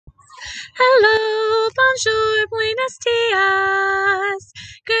Hello, bonjour, buenos dias.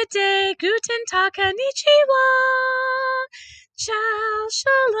 Good day, guten tag, konnichiwa. Ciao,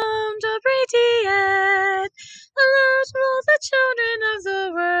 shalom, dobry diet. Hello to all the children of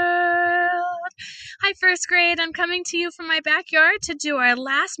the world. Hi, first grade. I'm coming to you from my backyard to do our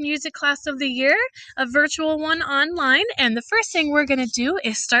last music class of the year, a virtual one online. And the first thing we're going to do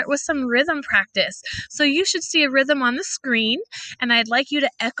is start with some rhythm practice. So you should see a rhythm on the screen, and I'd like you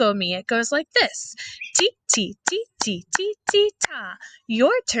to echo me. It goes like this. Tee, tee, tee, tee, tee, tee, ta.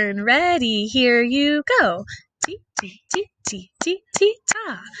 Your turn, ready, here you go. Tee, tee, tee, tee, tee, tee,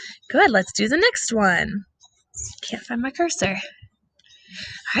 ta. Good, let's do the next one. Can't find my cursor.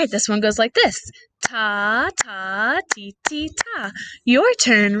 All right, this one goes like this. Ta, ta, tee, tee, ta. Your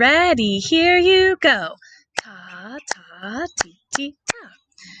turn, ready, here you go. Ta, ta, tee, tee, ta.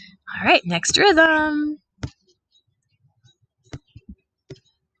 All right, next rhythm.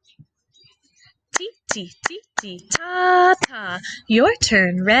 Tee, tee, tee, tee, ta, ta. Your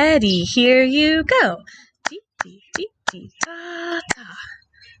turn, ready, here you go. Tee, tee, tee, tee, ta, ta.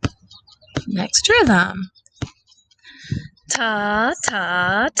 Next rhythm. Ta,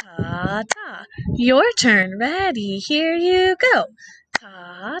 ta, ta, ta. Your turn, ready, here you go.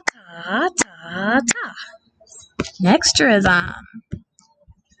 Ta, ta, ta, ta. Next rhythm.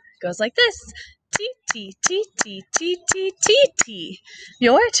 Goes like this. Tee, tee, tee, tee, tee, tee, tee, tee.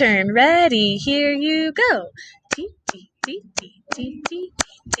 Your turn, ready, here you go. Tee, tee, tee, tee, tee, tee,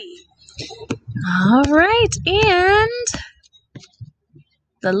 tee. All right, and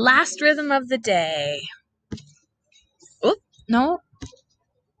the last rhythm of the day. Oh, no.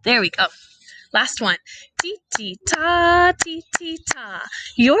 There we go. Last one. Tee, tee, ta, tee, tee, ta.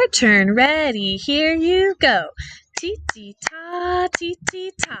 Your turn, ready, here you go. Tee, tee, ta, tee,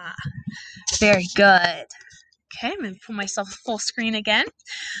 tee, ta. Very good. Okay, I'm going to put myself full screen again.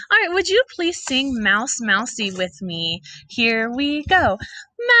 All right, would you please sing Mouse Mousey with me? Here we go.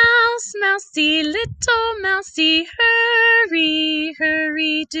 Mouse Mousey, little mousey, hurry,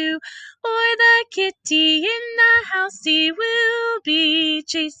 hurry do, or the kitty in the housey will be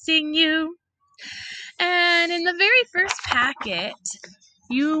chasing you. And in the very first packet,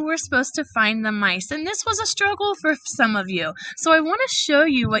 you were supposed to find the mice, and this was a struggle for some of you. So I want to show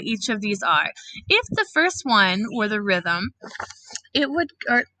you what each of these are. If the first one were the rhythm,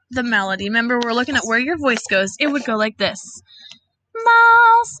 or the melody, remember we're looking at where your voice goes, it would go like this.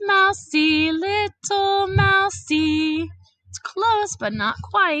 Mouse, mousey, little mousey. It's close, but not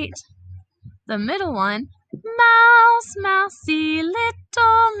quite. The middle one, mouse, mousey,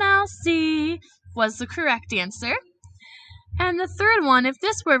 little mousey, was the correct answer. And the third one, if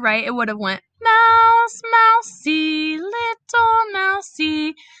this were right, it would have went mouse, mousey, little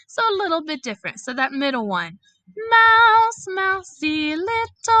mousey. So a little bit different. So that middle one, mouse, mousey,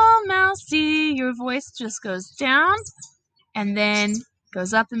 little mousey. Your voice just goes down and then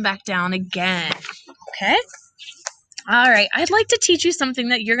goes up and back down again. Okay? All right, I'd like to teach you something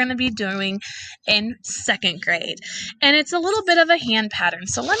that you're going to be doing in second grade. And it's a little bit of a hand pattern.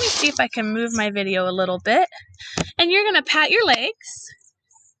 So let me see if I can move my video a little bit. And you're going to pat your legs,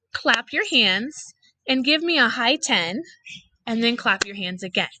 clap your hands, and give me a high 10, and then clap your hands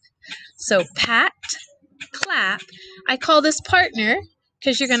again. So pat, clap. I call this partner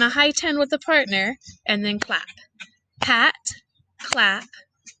because you're going to high 10 with the partner, and then clap. Pat, clap,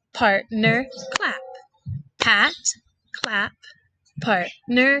 partner, clap. Pat, clap,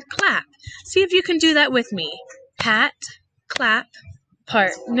 partner, clap. See if you can do that with me. Pat, clap,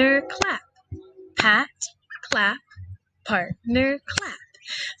 partner, clap. Pat, clap, partner, clap.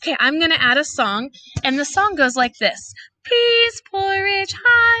 Okay, I'm going to add a song, and the song goes like this. Peas porridge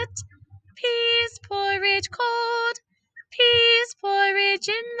hot, peas porridge cold, peas porridge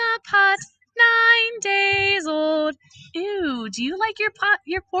in the pot, 9 days old. Ew, do you like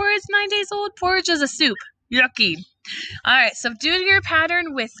your porridge 9 days old? Porridge is a soup. Yucky. All right, so do your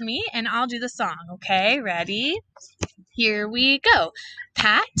pattern with me, and I'll do the song, okay? Ready? Here we go.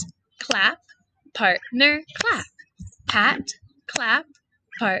 Pat, clap, partner, clap. Pat, clap,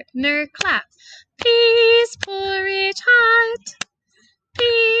 partner, clap. Peas porridge hot,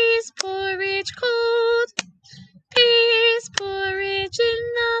 peas porridge cold, peas porridge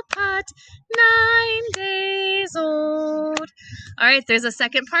in the pot, 9 days old. All right, there's a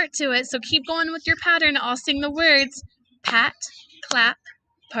second part to it, so keep going with your pattern. I'll sing the words. Pat, clap,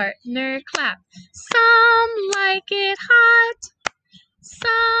 partner, clap. Some like it hot,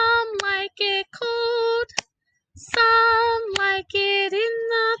 some like it cold, some like it in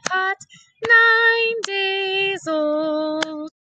the pot, 9 days old.